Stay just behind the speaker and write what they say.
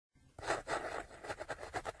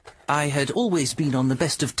I had always been on the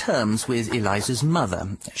best of terms with Eliza's mother.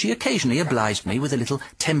 She occasionally obliged me with a little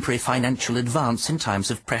temporary financial advance in times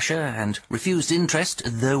of pressure, and refused interest,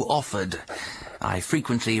 though offered. I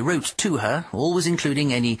frequently wrote to her, always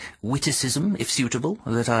including any witticism, if suitable,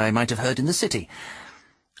 that I might have heard in the city.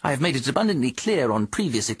 I have made it abundantly clear on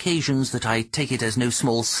previous occasions that I take it as no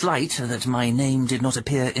small slight that my name did not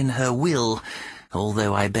appear in her will,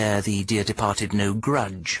 although I bear the dear departed no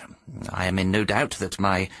grudge. I am in no doubt that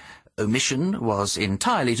my omission was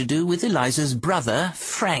entirely to do with Eliza's brother,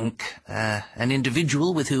 Frank, an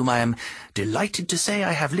individual with whom I am delighted to say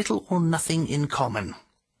I have little or nothing in common.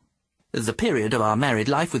 The period of our married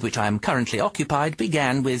life with which I am currently occupied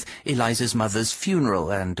began with Eliza's mother's funeral,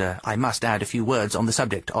 and I must add a few words on the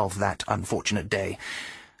subject of that unfortunate day.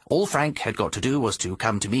 All Frank had got to do was to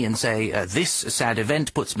come to me and say, "This sad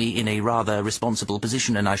event puts me in a rather responsible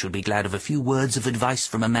position, and I should be glad of a few words of advice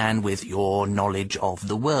from a man with your knowledge of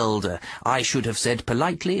the world." I should have said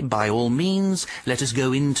politely, "By all means, let us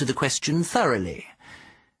go into the question thoroughly."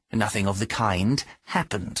 Nothing of the kind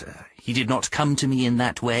happened. He did not come to me in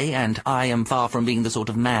that way, and I am far from being the sort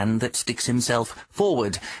of man that sticks himself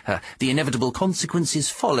forward. The inevitable consequences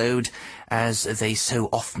followed, as they so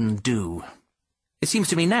often do. It seems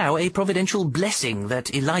to me now a providential blessing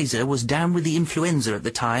that Eliza was down with the influenza at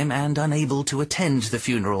the time and unable to attend the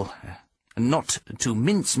funeral. Not to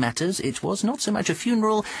mince matters, it was not so much a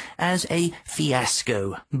funeral as a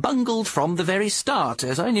fiasco, bungled from the very start,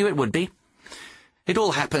 as I knew it would be. It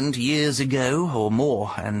all happened years ago, or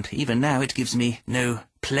more, and even now it gives me no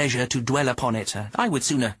pleasure to dwell upon it. I would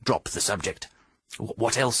sooner drop the subject.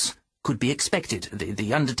 What else could be expected?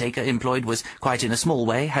 The undertaker employed was quite in a small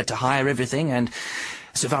way, had to hire everything, and,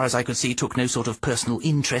 so far as I could see, took no sort of personal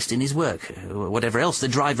interest in his work. Whatever else the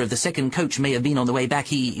driver of the second coach may have been on the way back,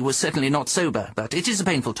 he was certainly not sober. But it is a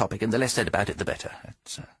painful topic, and the less said about it, the better.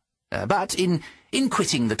 But in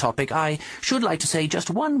quitting the topic, I should like to say just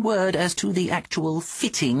one word as to the actual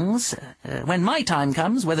fittings. When my time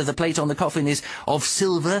comes, whether the plate on the coffin is of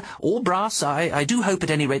silver or brass, I do hope at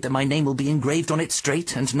any rate that my name will be engraved on it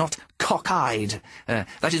straight and not cock-eyed.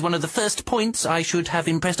 That is one of the first points I should have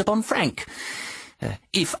impressed upon Frank,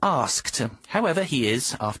 if asked. However, he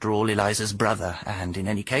is, after all, Eliza's brother, and in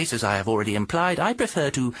any case, as I have already implied, I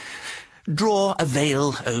prefer to draw a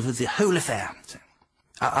veil over the whole affair.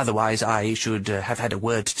 Otherwise, I should have had a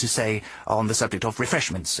word to say on the subject of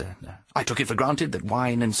refreshments. I took it for granted that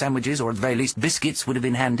wine and sandwiches, or at the very least biscuits, would have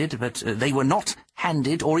been handed, but they were not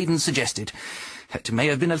handed or even suggested. It may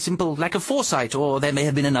have been a simple lack of foresight, or there may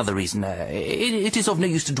have been another reason. It is of no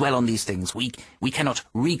use to dwell on these things. We cannot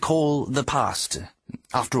recall the past.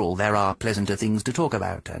 After all, there are pleasanter things to talk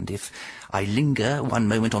about, and if I linger one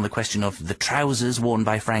moment on the question of the trousers worn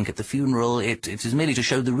by Frank at the funeral, it is merely to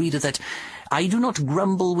show the reader that I do not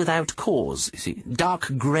grumble without cause. You see,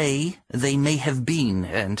 dark grey they may have been,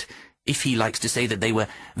 and if he likes to say that they were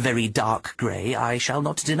very dark grey, I shall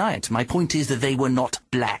not deny it. My point is that they were not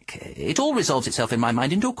black. It all resolves itself in my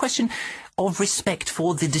mind into a question of respect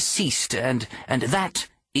for the deceased, and that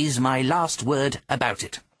is my last word about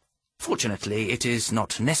it. Fortunately, it is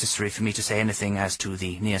not necessary for me to say anything as to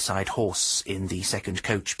the near-side horse in the second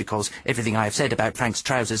coach, because everything I have said about Frank's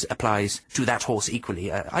trousers applies to that horse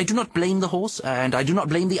equally. I do not blame the horse, and I do not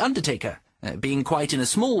blame the undertaker. Being quite in a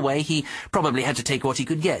small way, he probably had to take what he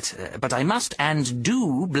could get. But I must and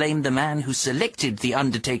do blame the man who selected the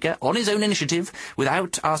undertaker on his own initiative,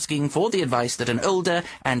 without asking for the advice that an older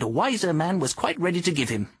and wiser man was quite ready to give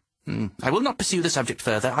him. I will not pursue the subject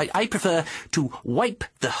further. I prefer to wipe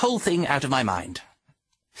the whole thing out of my mind.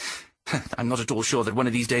 I'm not at all sure that one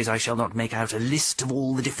of these days I shall not make out a list of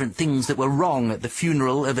all the different things that were wrong at the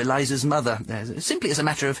funeral of Eliza's mother, simply as a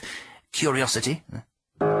matter of curiosity.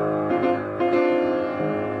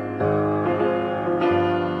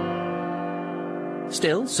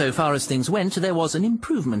 Still, so far as things went, there was an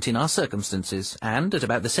improvement in our circumstances, and at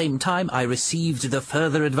about the same time I received the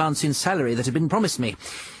further advance in salary that had been promised me.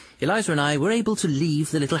 Eliza and I were able to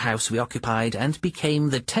leave the little house we occupied and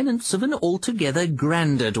became the tenants of an altogether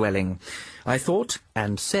grander dwelling. I thought,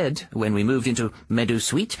 and said, when we moved into Meadow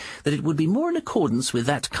Sweet, that it would be more in accordance with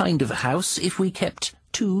that kind of a house if we kept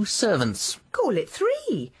 2 servants. Call it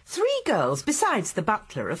 3. 3 girls, besides the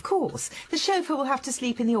butler, of course. The chauffeur will have to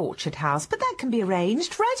sleep in the orchard house, but that can be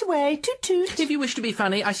arranged right away. Toot toot. If you wish to be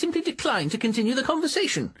funny, I simply decline to continue the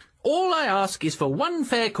conversation. All I ask is for one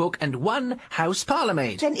fair cook and one house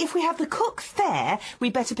parlourmaid. Then if we have the cook fair,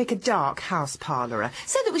 we better pick a dark house parlourer,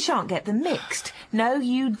 so that we shan't get them mixed. No,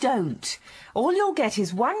 you don't. All you'll get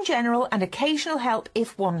is one general and occasional help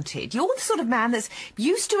if wanted. You're the sort of man that's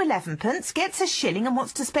used to 11pence, gets a shilling and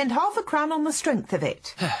wants to spend half a crown on the strength of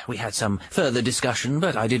it. We had some further discussion,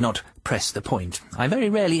 but I did not press the point. I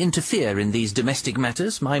very rarely interfere in these domestic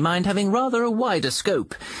matters, my mind having rather a wider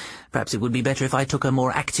scope. Perhaps it would be better if I took a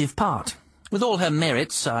more active part. With all her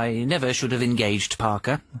merits, I never should have engaged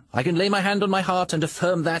Parker. I can lay my hand on my heart and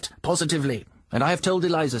affirm that positively, and I have told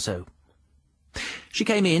Eliza so. She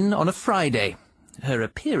came in on a Friday. Her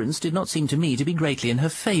appearance did not seem to me to be greatly in her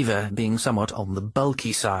favour, being somewhat on the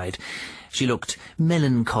bulky side. She looked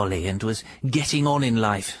melancholy and was getting on in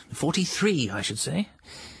life. 43, I should say.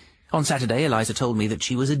 On Saturday, Eliza told me that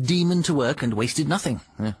she was a demon to work and wasted nothing.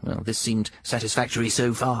 Well, this seemed satisfactory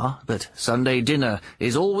so far, but Sunday dinner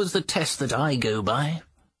is always the test that I go by.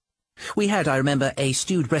 We had, I remember, a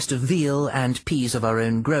stewed breast of veal and peas of our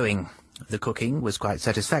own growing. The cooking was quite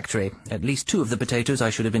satisfactory. At least 2 of the potatoes I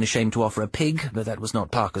should have been ashamed to offer a pig, but that was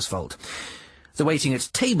not Parker's fault. The waiting at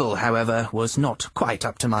table, however, was not quite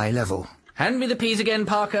up to my level. "Hand me the peas again,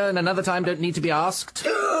 Parker, and another time don't need to be asked."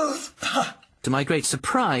 To my great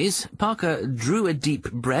surprise, Parker drew a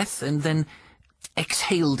deep breath and then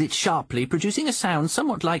exhaled it sharply, producing a sound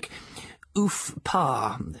somewhat like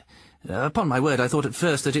oof-pa. Upon my word, I thought at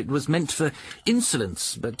first that it was meant for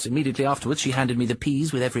insolence, but immediately afterwards she handed me the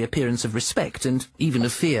peas with every appearance of respect and even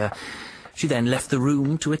of fear. She then left the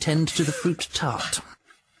room to attend to the fruit tart.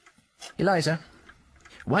 Eliza,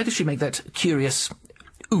 why does she make that curious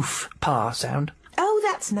oof-pa sound? Oh,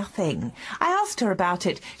 that's nothing. I asked her about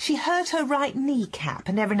it. She hurt her right kneecap,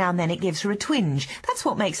 and every now and then it gives her a twinge. That's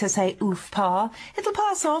what makes her say, "Oof, Pa." It'll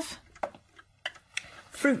pass off.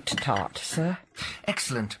 Fruit tart, sir.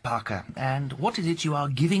 Excellent, Parker. And what is it you are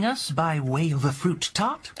giving us by way of a fruit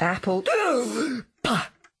tart? Apple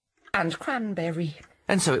and cranberry.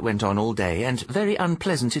 And so it went on all day, and very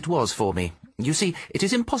unpleasant it was for me. You see, it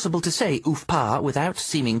is impossible to say oof pa without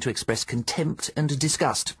seeming to express contempt and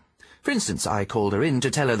disgust. For instance, I called her in to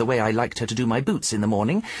tell her the way I liked her to do my boots in the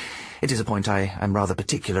morning. It is a point I am rather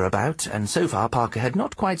particular about, and so far Parker had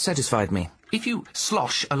not quite satisfied me. If you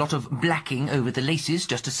slosh a lot of blacking over the laces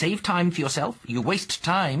just to save time for yourself, you waste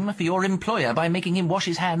time for your employer by making him wash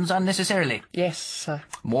his hands unnecessarily. Yes, sir.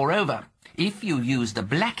 Moreover, if you use the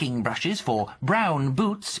blacking brushes for brown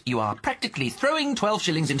boots, you are practically throwing 12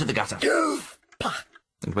 shillings into the gutter.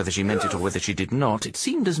 And whether she meant it or whether she did not, it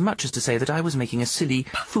seemed as much as to say that I was making a silly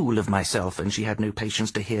fool of myself, and she had no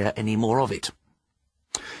patience to hear any more of it.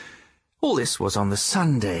 All this was on the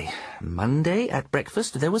Sunday. Monday, at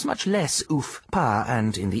breakfast, there was much less oof-pa,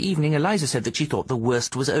 and in the evening Eliza said that she thought the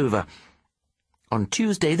worst was over. On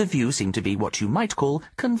Tuesday the view seemed to be what you might call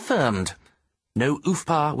confirmed. No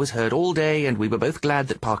oof-pa was heard all day, and we were both glad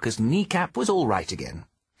that Parker's kneecap was all right again.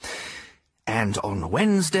 And on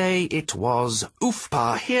Wednesday it was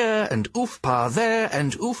oof-pa here and oof-pa there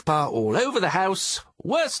and oof-pa all over the house.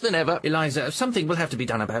 Worse than ever. Eliza, something will have to be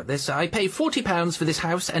done about this. I pay £40 for this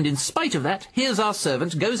house, and in spite of that, here's our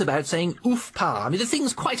servant goes about saying oof-pa. I mean, the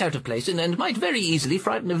thing's quite out of place and might very easily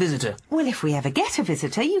frighten a visitor. Well, if we ever get a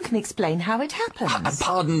visitor, you can explain how it happens.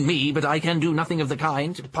 Pardon me, but I can do nothing of the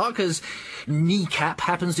kind. Parker's kneecap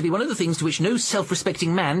happens to be one of the things to which no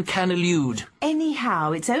self-respecting man can allude.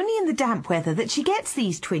 Anyhow, it's only in the damp weather that she gets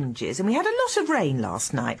these twinges, and we had a lot of rain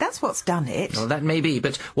last night. That's what's done it. Well, that may be,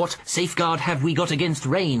 but what safeguard have we got against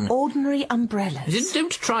rain? Ordinary umbrellas.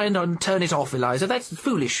 Don't try and turn it off, Eliza. That's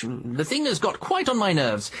foolish. The thing has got quite on my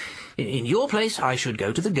nerves. In your place, I should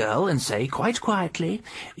go to the girl and say quite quietly,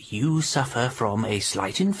 "You suffer from a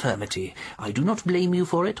slight infirmity. I do not blame you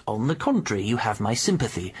for it. On the contrary, you have my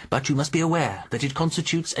sympathy. But you must be aware that it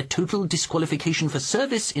constitutes a total disqualification for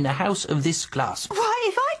service in a house of this class." Why,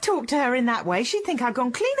 if I talked to her in that way, she'd think I'd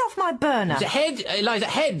gone clean off my burner. Head, Eliza,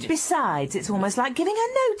 head! Besides, it's almost like giving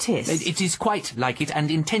her notice. It is quite like it and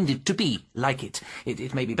intended to be like it.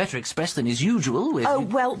 It may be better expressed than is usual with... Oh,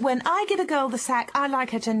 well, when I give a girl the sack, I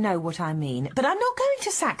like her to know what I mean. But I'm not going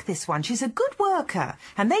to sack this one. She's a good worker,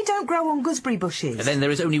 and they don't grow on gooseberry bushes. Then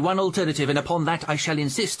there is only one alternative, and upon that I shall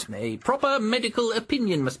insist. A proper medical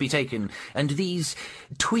opinion must be taken, and these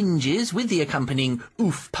twinges with the accompanying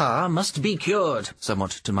oof-pa must be cured.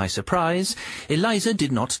 Somewhat to my surprise, Eliza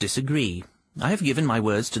did not disagree. I have given my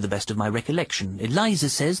words to the best of my recollection. Eliza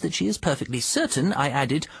says that she is perfectly certain I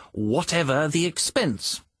added, whatever the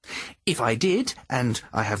expense. If I did, and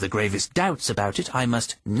I have the gravest doubts about it, I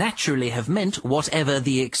must naturally have meant whatever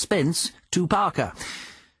the expense to Parker.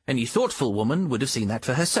 Any thoughtful woman would have seen that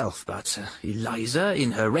for herself, but Eliza,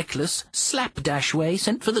 in her reckless, slapdash way,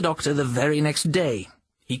 sent for the doctor the very next day.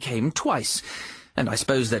 He came twice, and I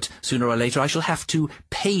suppose that sooner or later I shall have to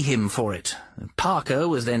pay him for it. Parker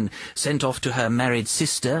was then sent off to her married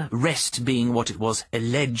sister, rest being what it was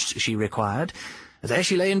alleged she required. There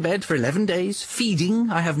she lay in bed for 11 days, feeding,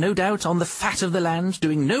 I have no doubt, on the fat of the land,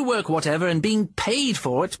 doing no work whatever, and being paid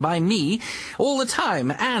for it by me all the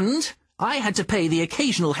time, and I had to pay the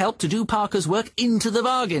occasional help to do Parker's work into the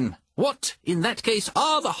bargain. What, in that case,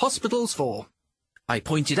 are the hospitals for? I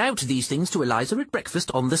pointed out these things to Eliza at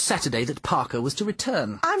breakfast on the Saturday that Parker was to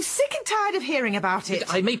return. I'm sick and tired of hearing about it.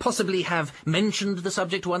 I may possibly have mentioned the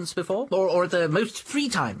subject once before, or at the most 3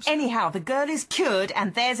 times. Anyhow, the girl is cured,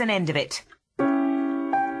 and there's an end of it.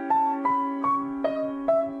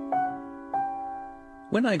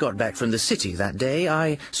 When I got back from the city that day,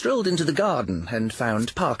 I strolled into the garden and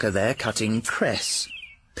found Parker there cutting cress.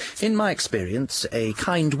 In my experience, a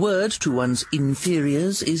kind word to one's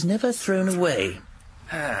inferiors is never thrown away.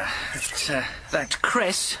 That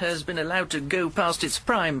cress has been allowed to go past its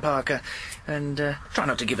prime, Parker, and try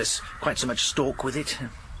not to give us quite so much stalk with it.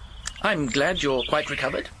 I'm glad you're quite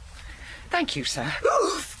recovered. Thank you, sir.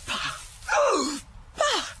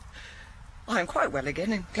 I'm quite well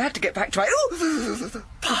again and glad to get back to my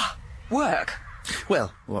work.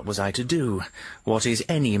 Well, what was I to do? What is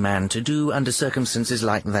any man to do under circumstances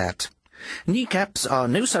like that? Kneecaps are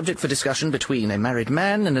no subject for discussion between a married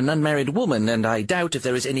man and an unmarried woman, and I doubt if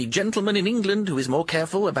there is any gentleman in England who is more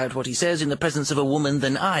careful about what he says in the presence of a woman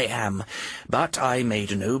than I am. But I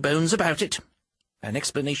made no bones about it. An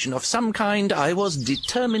explanation of some kind I was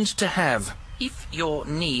determined to have. If your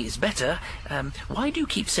knee is better, why do you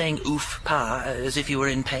keep saying oof, pa, as if you were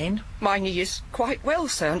in pain? My knee is quite well,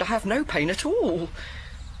 sir, and I have no pain at all.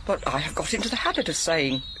 But I have got into the habit of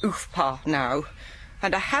saying oof, pa, now.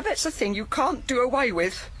 And a habit's a thing you can't do away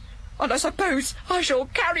with. And I suppose I shall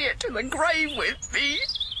carry it to the grave with me.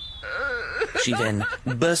 She then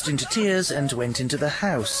burst into tears and went into the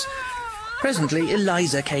house. Presently,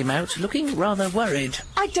 Eliza came out, looking rather worried.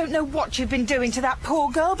 I don't know what you've been doing to that poor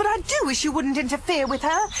girl, but I do wish you wouldn't interfere with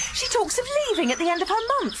her. She talks of leaving at the end of her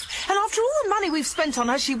month. And after all the money we've spent on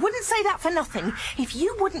her, she wouldn't say that for nothing. If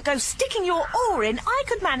you wouldn't go sticking your oar in, I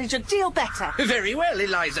could manage a deal better. Very well,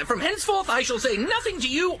 Eliza. From henceforth, I shall say nothing to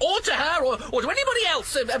you or to her or to anybody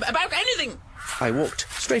else about anything. I walked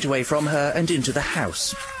straight away from her and into the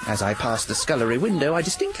house. As I passed the scullery window, I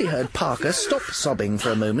distinctly heard Parker stop sobbing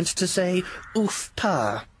for a moment to say, oof,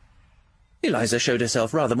 pa. Eliza showed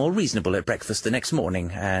herself rather more reasonable at breakfast the next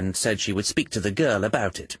morning, and said she would speak to the girl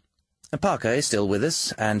about it. Parker is still with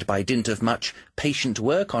us, and by dint of much patient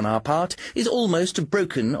work on our part, is almost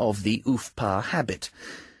broken of the oof, pa habit.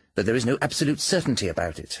 But there is no absolute certainty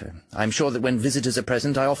about it. I'm sure that when visitors are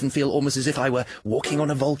present, I often feel almost as if I were walking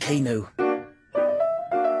on a volcano.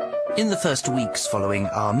 In the first weeks following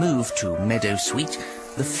our move to Meadow Sweet,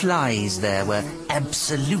 the flies there were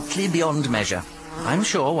absolutely beyond measure. I'm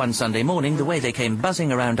sure one Sunday morning the way they came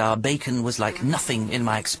buzzing around our bacon was like nothing in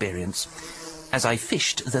my experience. As I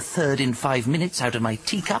fished the third in 5 minutes out of my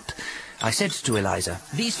teacup, I said to Eliza,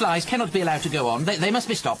 "These flies cannot be allowed to go on. They must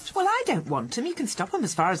be stopped." Well, I don't want them. You can stop them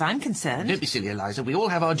as far as I'm concerned. Don't be silly, Eliza. We all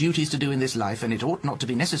have our duties to do in this life, and it ought not to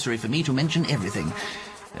be necessary for me to mention everything.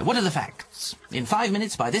 What are the facts? In 5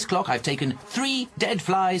 minutes, by this clock, I've taken 3 dead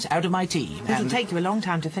flies out of my tea. It'll take you a long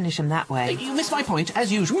time to finish them that way. You miss my point,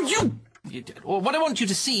 as usual. What I want you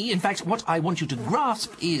to see, in fact, what I want you to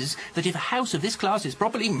grasp, is that if a house of this class is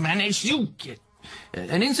properly managed,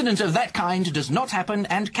 an incident of that kind does not happen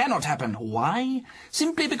and cannot happen. Why?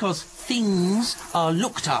 Simply because things are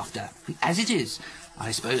looked after, as it is.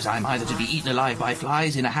 I suppose I'm either to be eaten alive by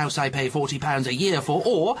flies in a house I pay £40 a year for,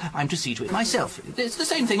 or I'm to see to it myself. It's the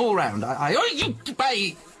same thing all round. I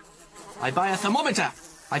buy a thermometer.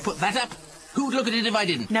 I put that up. Who'd look at it if I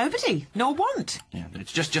didn't? Nobody, nor want. Yeah,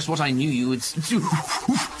 it's just what I knew you would do.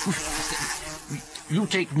 You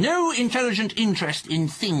take no intelligent interest in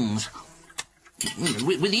things.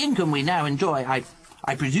 With the income we now enjoy,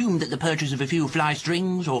 I presume that the purchase of a few fly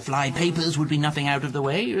strings or fly papers would be nothing out of the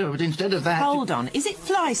way, but instead of that... Hold on, is it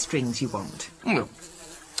fly strings you want? Well,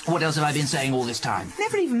 what else have I been saying all this time?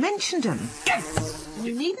 Never even mentioned them.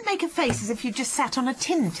 You needn't make a face as if you just sat on a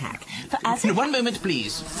tin tack. For as if... One moment,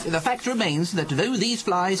 please. The fact remains that though these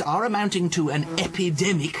flies are amounting to an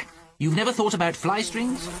epidemic, you've never thought about fly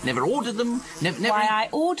strings, never ordered them, never... Why, I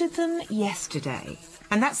ordered them yesterday.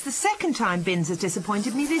 And that's the second time Binns has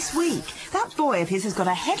disappointed me this week. That boy of his has got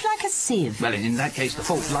a head like a sieve. Well, in that case, the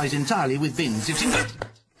fault lies entirely with Binns.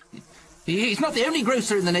 He's not the only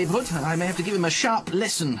grocer in the neighbourhood. I may have to give him a sharp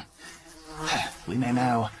lesson. we may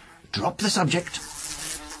now drop the subject.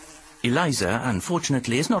 Eliza,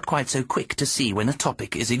 unfortunately, is not quite so quick to see when a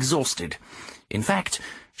topic is exhausted. In fact,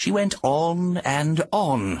 she went on and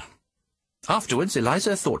on. Afterwards,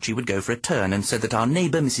 Eliza thought she would go for a turn and said that our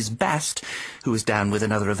neighbour, Mrs. Bast, who was down with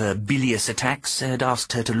another of her bilious attacks, had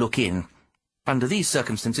asked her to look in. Under these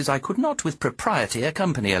circumstances, I could not with propriety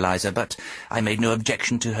accompany Eliza, but I made no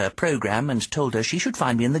objection to her programme and told her she should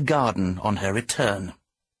find me in the garden on her return.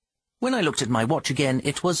 When I looked at my watch again,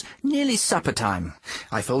 it was nearly supper time.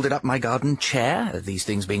 I folded up my garden chair, these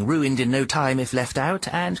things being ruined in no time if left out,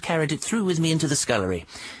 and carried it through with me into the scullery.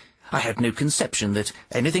 I had no conception that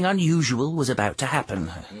anything unusual was about to happen.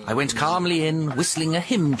 I went calmly in, whistling a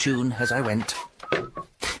hymn tune as I went.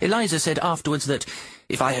 Eliza said afterwards that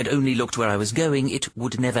if I had only looked where I was going, it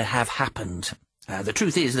would never have happened. The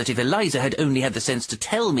truth is that if Eliza had only had the sense to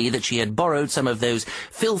tell me that she had borrowed some of those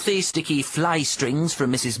filthy, sticky fly strings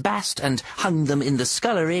from Mrs. Bast and hung them in the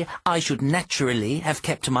scullery, I should naturally have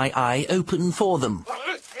kept my eye open for them.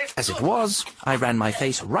 As it was, I ran my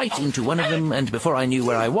face right into one of them, and before I knew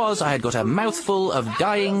where I was, I had got a mouthful of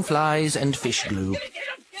dying flies and fish glue.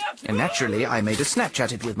 And naturally, I made a snatch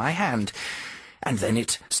at it with my hand, and then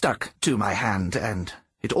it stuck to my hand, and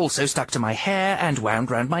it also stuck to my hair and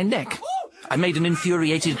wound round my neck. I made an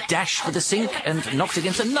infuriated dash for the sink and knocked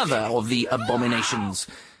against another of the abominations.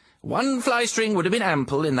 One fly string would have been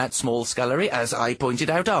ample in that small scullery, as I pointed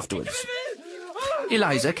out afterwards.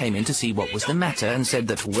 Eliza came in to see what was the matter and said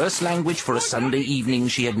that worse language for a Sunday evening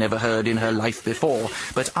she had never heard in her life before,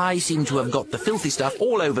 but I seemed to have got the filthy stuff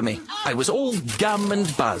all over me. I was all gum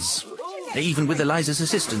and buzz. Even with Eliza's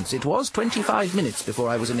assistance, it was 25 minutes before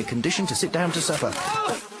I was in a condition to sit down to supper.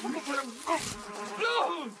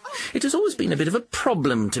 It has always been a bit of a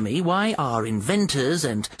problem to me why our inventors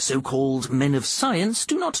and so-called men of science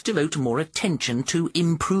do not devote more attention to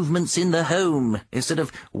improvements in the home, instead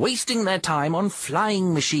of wasting their time on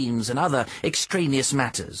flying machines and other extraneous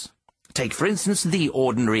matters. Take, for instance, the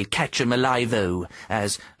ordinary catch-em-alive-o,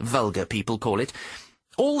 as vulgar people call it.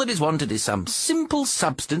 All that is wanted is some simple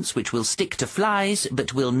substance which will stick to flies,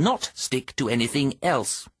 but will not stick to anything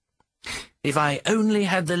else. If I only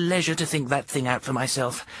had the leisure to think that thing out for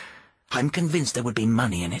myself, I'm convinced there would be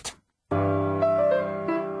money in it.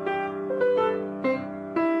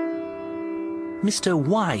 Mr.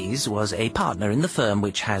 Wise was a partner in the firm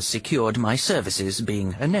which has secured my services,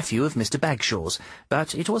 being a nephew of Mr. Bagshaw's,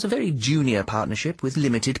 but it was a very junior partnership with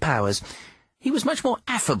limited powers. He was much more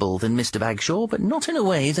affable than Mr. Bagshaw, but not in a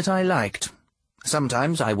way that I liked.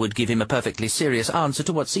 Sometimes I would give him a perfectly serious answer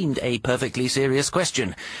to what seemed a perfectly serious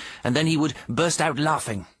question, and then he would burst out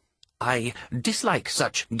laughing. I dislike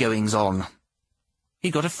such goings-on. He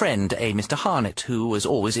got a friend, a Mr. Harnett, who was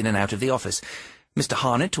always in and out of the office. Mr.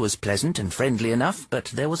 Harnett was pleasant and friendly enough, but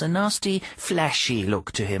there was a nasty, flashy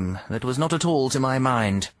look to him that was not at all to my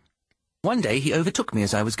mind. One day he overtook me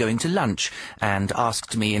as I was going to lunch, and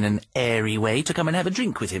asked me in an airy way to come and have a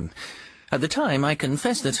drink with him. At the time I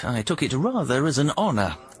confess that I took it rather as an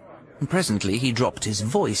honour. Presently he dropped his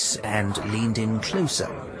voice and leaned in closer.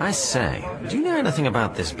 I say, do you know anything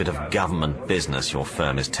about this bit of government business your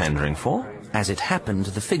firm is tendering for? As it happened,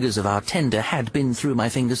 the figures of our tender had been through my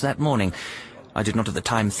fingers that morning. I did not at the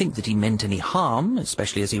time think that he meant any harm,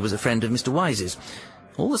 especially as he was a friend of Mr. Wise's.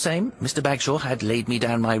 All the same, Mr. Bagshaw had laid me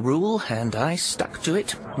down my rule, and I stuck to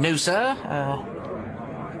it. No, sir,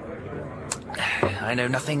 I know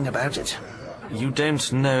nothing about it. You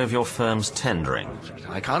don't know of your firm's tendering?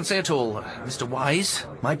 I can't say at all. Mr. Wise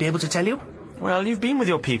might be able to tell you. Well, you've been with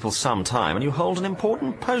your people some time, and you hold an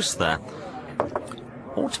important post there.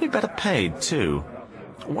 Ought to be better paid, too.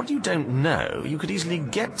 What you don't know, you could easily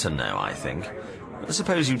get to know, I think.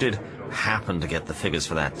 Suppose you did happen to get the figures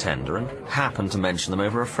for that tender, and happen to mention them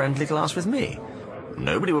over a friendly glass with me.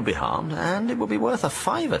 Nobody would be harmed, and it would be worth a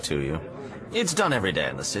fiver to you. It's done every day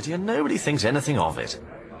in the city, and nobody thinks anything of it.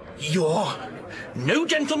 You're no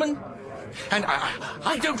gentleman, and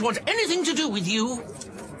I don't want anything to do with you.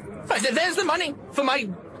 There's the money for my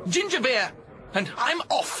ginger beer, and I'm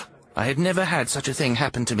off. I had never had such a thing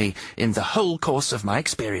happen to me in the whole course of my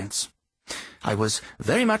experience. I was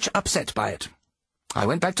very much upset by it. I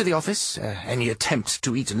went back to the office. Any attempt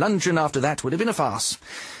to eat luncheon after that would have been a farce.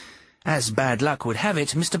 As bad luck would have it,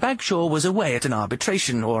 Mr. Bagshaw was away at an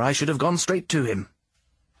arbitration, or I should have gone straight to him.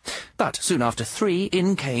 But soon after 3,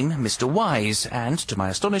 in came Mr. Wise, and, to my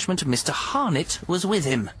astonishment, Mr. Harnett was with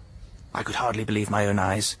him. I could hardly believe my own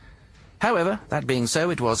eyes. However, that being so,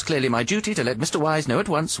 it was clearly my duty to let Mr. Wise know at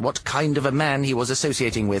once what kind of a man he was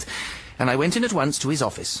associating with, and I went in at once to his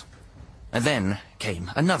office. And then came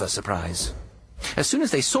another surprise. As soon as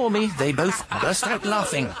they saw me, they both burst out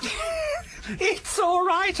laughing. It's all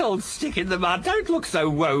right, old stick in the mud. Don't look so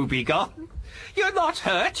woebegone. You're not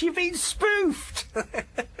hurt. You've been spoofed.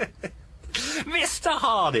 Mr.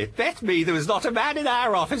 Harnett bet me there was not a man in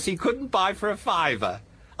our office he couldn't buy for a fiver.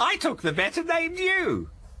 I took the bet and named you.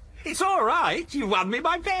 It's all right. You won me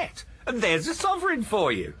my bet. And there's a sovereign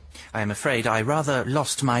for you. I am afraid I rather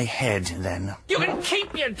lost my head then. You can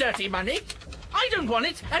keep your dirty money. I don't want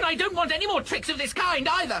it, and I don't want any more tricks of this kind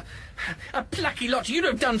either. A plucky lot you'd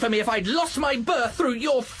have done for me if I'd lost my berth through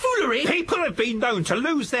your foolery. People have been known to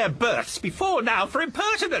lose their berths before now for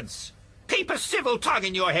impertinence. Keep a civil tongue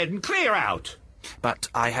in your head and clear out. But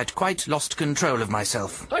I had quite lost control of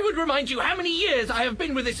myself. I would remind you how many years I have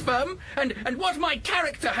been with this firm, and what my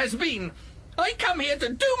character has been. I come here to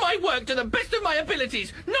do my work to the best of my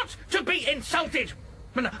abilities, not to be insulted.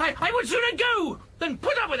 And I would sooner go than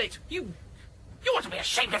put up with it. You ought to be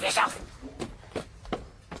ashamed of yourself.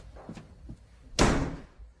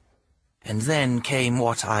 And then came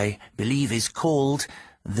what I believe is called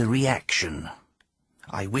the reaction.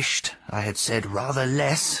 I wished I had said rather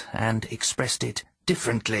less and expressed it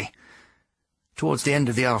differently. Towards the end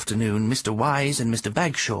of the afternoon, Mr. Wise and Mr.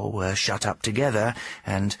 Bagshaw were shut up together,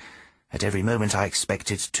 and at every moment I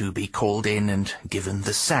expected to be called in and given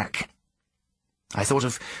the sack. I thought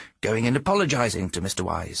of going and apologising to Mr.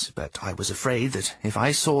 Wise, but I was afraid that if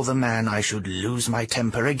I saw the man I should lose my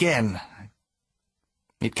temper again.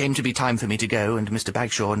 It came to be time for me to go, and Mr.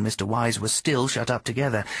 Bagshaw and Mr. Wise were still shut up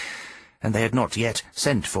together, and they had not yet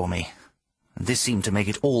sent for me. And this seemed to make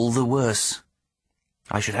it all the worse.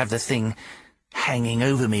 I should have the thing hanging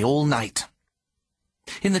over me all night.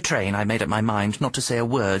 In the train I made up my mind not to say a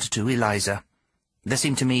word to Eliza. There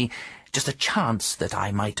seemed to me just a chance that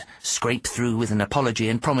I might scrape through with an apology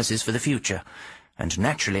and promises for the future, and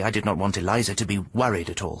naturally I did not want Eliza to be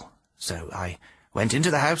worried at all. So I went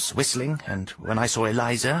into the house whistling, and when I saw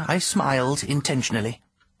Eliza I smiled intentionally.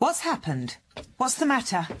 What's happened? What's the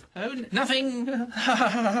matter? Oh, nothing.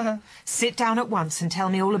 Sit down at once and tell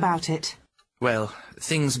me all about it. Well,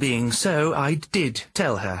 things being so, I did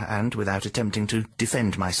tell her, and without attempting to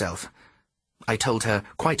defend myself. I told her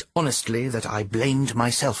quite honestly that I blamed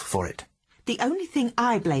myself for it. The only thing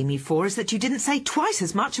I blame you for is that you didn't say twice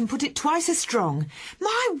as much and put it twice as strong.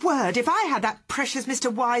 My word, if I had that precious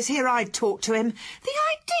Mr. Wise here, I'd talk to him.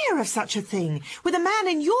 The idea of such a thing, with a man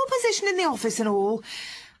in your position in the office and all.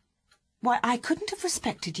 Why, I couldn't have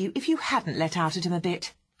respected you if you hadn't let out at him a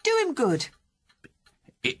bit. Do him good.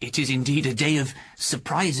 It is indeed a day of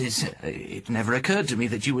surprises. It never occurred to me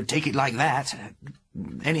that you would take it like that.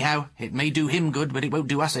 Anyhow, it may do him good, but it won't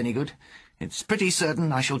do us any good. It's pretty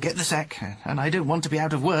certain I shall get the sack, and I don't want to be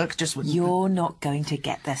out of work just when... You're not going to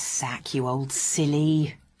get the sack, you old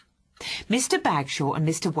silly. Mr. Bagshaw and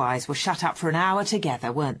Mr. Wise were shut up for an hour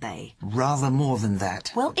together, weren't they? Rather more than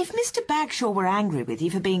that. Well, if Mr. Bagshaw were angry with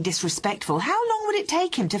you for being disrespectful, how long would it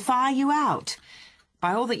take him to fire you out?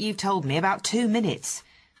 By all that you've told me, about 2 minutes.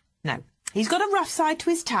 No, he's got a rough side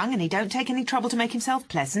to his tongue and he don't take any trouble to make himself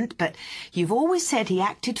pleasant, but you've always said he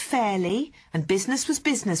acted fairly and business was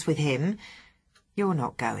business with him. You're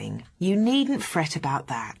not going. You needn't fret about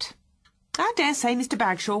that. I dare say Mr.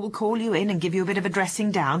 Bagshaw will call you in and give you a bit of a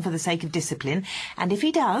dressing down for the sake of discipline, and if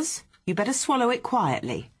he does, you better swallow it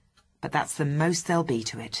quietly. But that's the most there'll be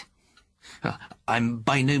to it. I'm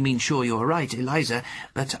by no means sure you're right, Eliza,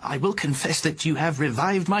 but I will confess that you have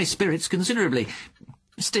revived my spirits considerably.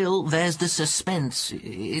 Still, there's the suspense.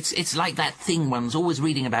 It's like that thing one's always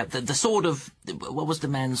reading about, the sword of... What was the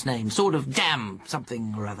man's name? Sword of Dam,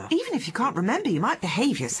 something or other. Even if you can't remember, you might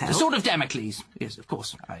behave yourself. The sword of Damocles. Yes, of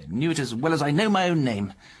course. I knew it as well as I know my own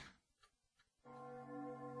name.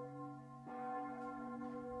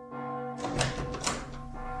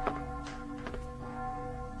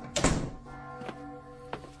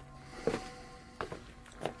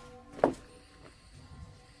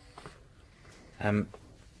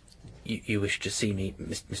 You wish to see me,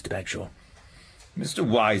 Mr. Bagshaw? Mr.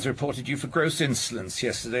 Wise reported you for gross insolence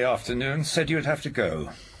yesterday afternoon. Said you'd have to go.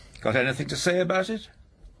 Got anything to say about it?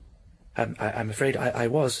 I'm afraid I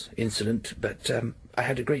was insolent, but I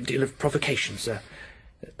had a great deal of provocation, sir.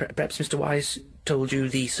 Perhaps Mr. Wise told you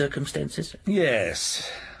the circumstances?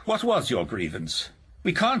 Yes. What was your grievance?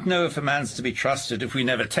 We can't know if a man's to be trusted if we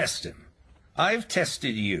never test him. I've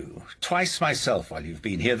tested you twice myself while you've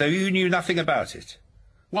been here, though you knew nothing about it.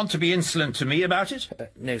 Want to be insolent to me about it?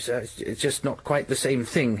 No, sir. It's just not quite the same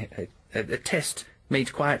thing. A test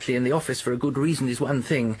made quietly in the office for a good reason is one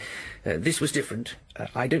thing. This was different.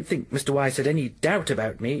 I don't think Mr. Wise had any doubt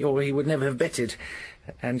about me, or he would never have betted.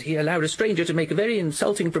 And he allowed a stranger to make a very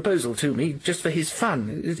insulting proposal to me just for his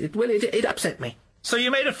fun. It upset me. So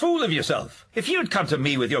you made a fool of yourself. If you'd come to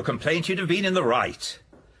me with your complaint, you'd have been in the right.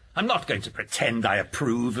 I'm not going to pretend I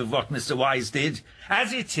approve of what Mr. Wise did.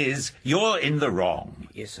 As it is, you're in the wrong.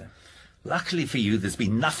 Yes, sir. Luckily for you, there's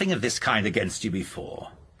been nothing of this kind against you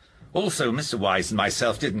before. Also, Mr. Wise and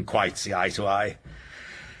myself didn't quite see eye to eye.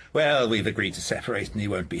 Well, we've agreed to separate and he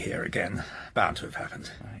won't be here again. Bound to have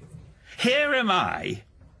happened. Right. Here am I,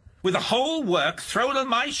 with the whole work thrown on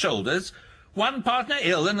my shoulders, one partner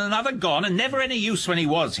ill and another gone and never any use when he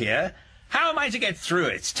was here. How am I to get through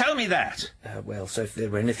it? Tell me that. Well, so if there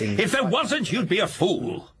were anything... If there wasn't, you'd be a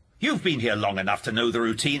fool. You've been here long enough to know the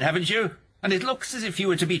routine, haven't you? And it looks as if you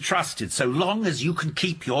were to be trusted so long as you can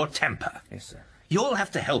keep your temper. Yes, sir. You'll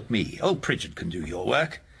have to help me. Old Pridget can do your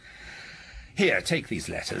work. Here, take these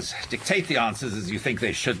letters. Dictate the answers as you think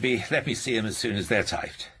they should be. Let me see them as soon as they're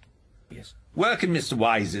typed. Yes. Work in Mr.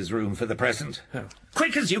 Wise's room for the present. Oh.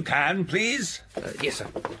 Quick as you can, please. Yes, sir.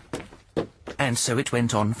 And so it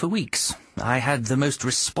went on for weeks. I had the most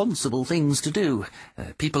responsible things to do.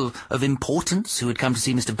 People of importance who had come to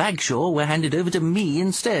see Mr. Bagshaw were handed over to me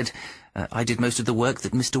instead. I did most of the work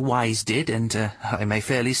that Mr. Wise did, and I may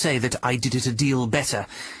fairly say that I did it a deal better.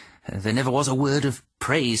 There never was a word of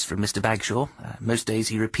praise from Mr. Bagshaw. Most days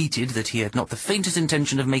he repeated that he had not the faintest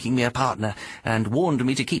intention of making me a partner, and warned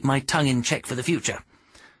me to keep my tongue in check for the future.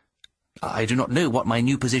 I do not know what my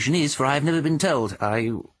new position is, for I have never been told.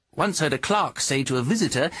 I once heard a clerk say to a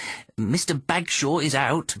visitor, "Mr. Bagshaw is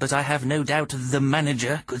out, but I have no doubt the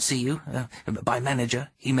manager could see you." By manager,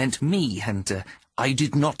 he meant me, and I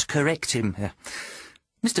did not correct him.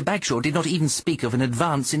 Mr. Bagshaw did not even speak of an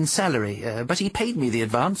advance in salary, but he paid me the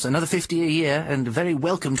advance, another 50 a year, and very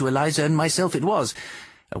welcome to Eliza and myself it was.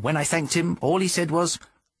 When I thanked him, all he said was,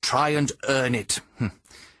 "Try and earn it."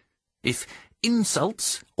 If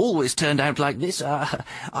insults always turned out like this,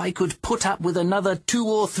 I could put up with another 2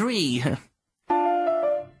 or 3.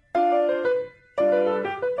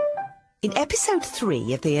 In episode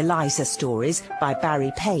 3 of the Eliza Stories by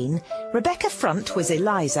Barry Payne, Rebecca Front was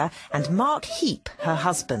Eliza and Mark Heap her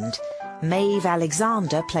husband. Maeve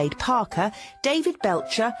Alexander played Parker, David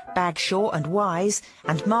Belcher, Bagshaw and Wise,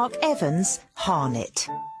 and Mark Evans, Harnett.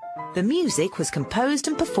 The music was composed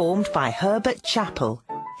and performed by Herbert Chappell.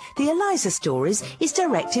 The Eliza Stories is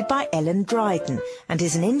directed by Ellen Dryden and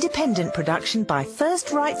is an independent production by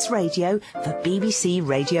First Rights Radio for BBC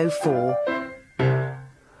Radio 4.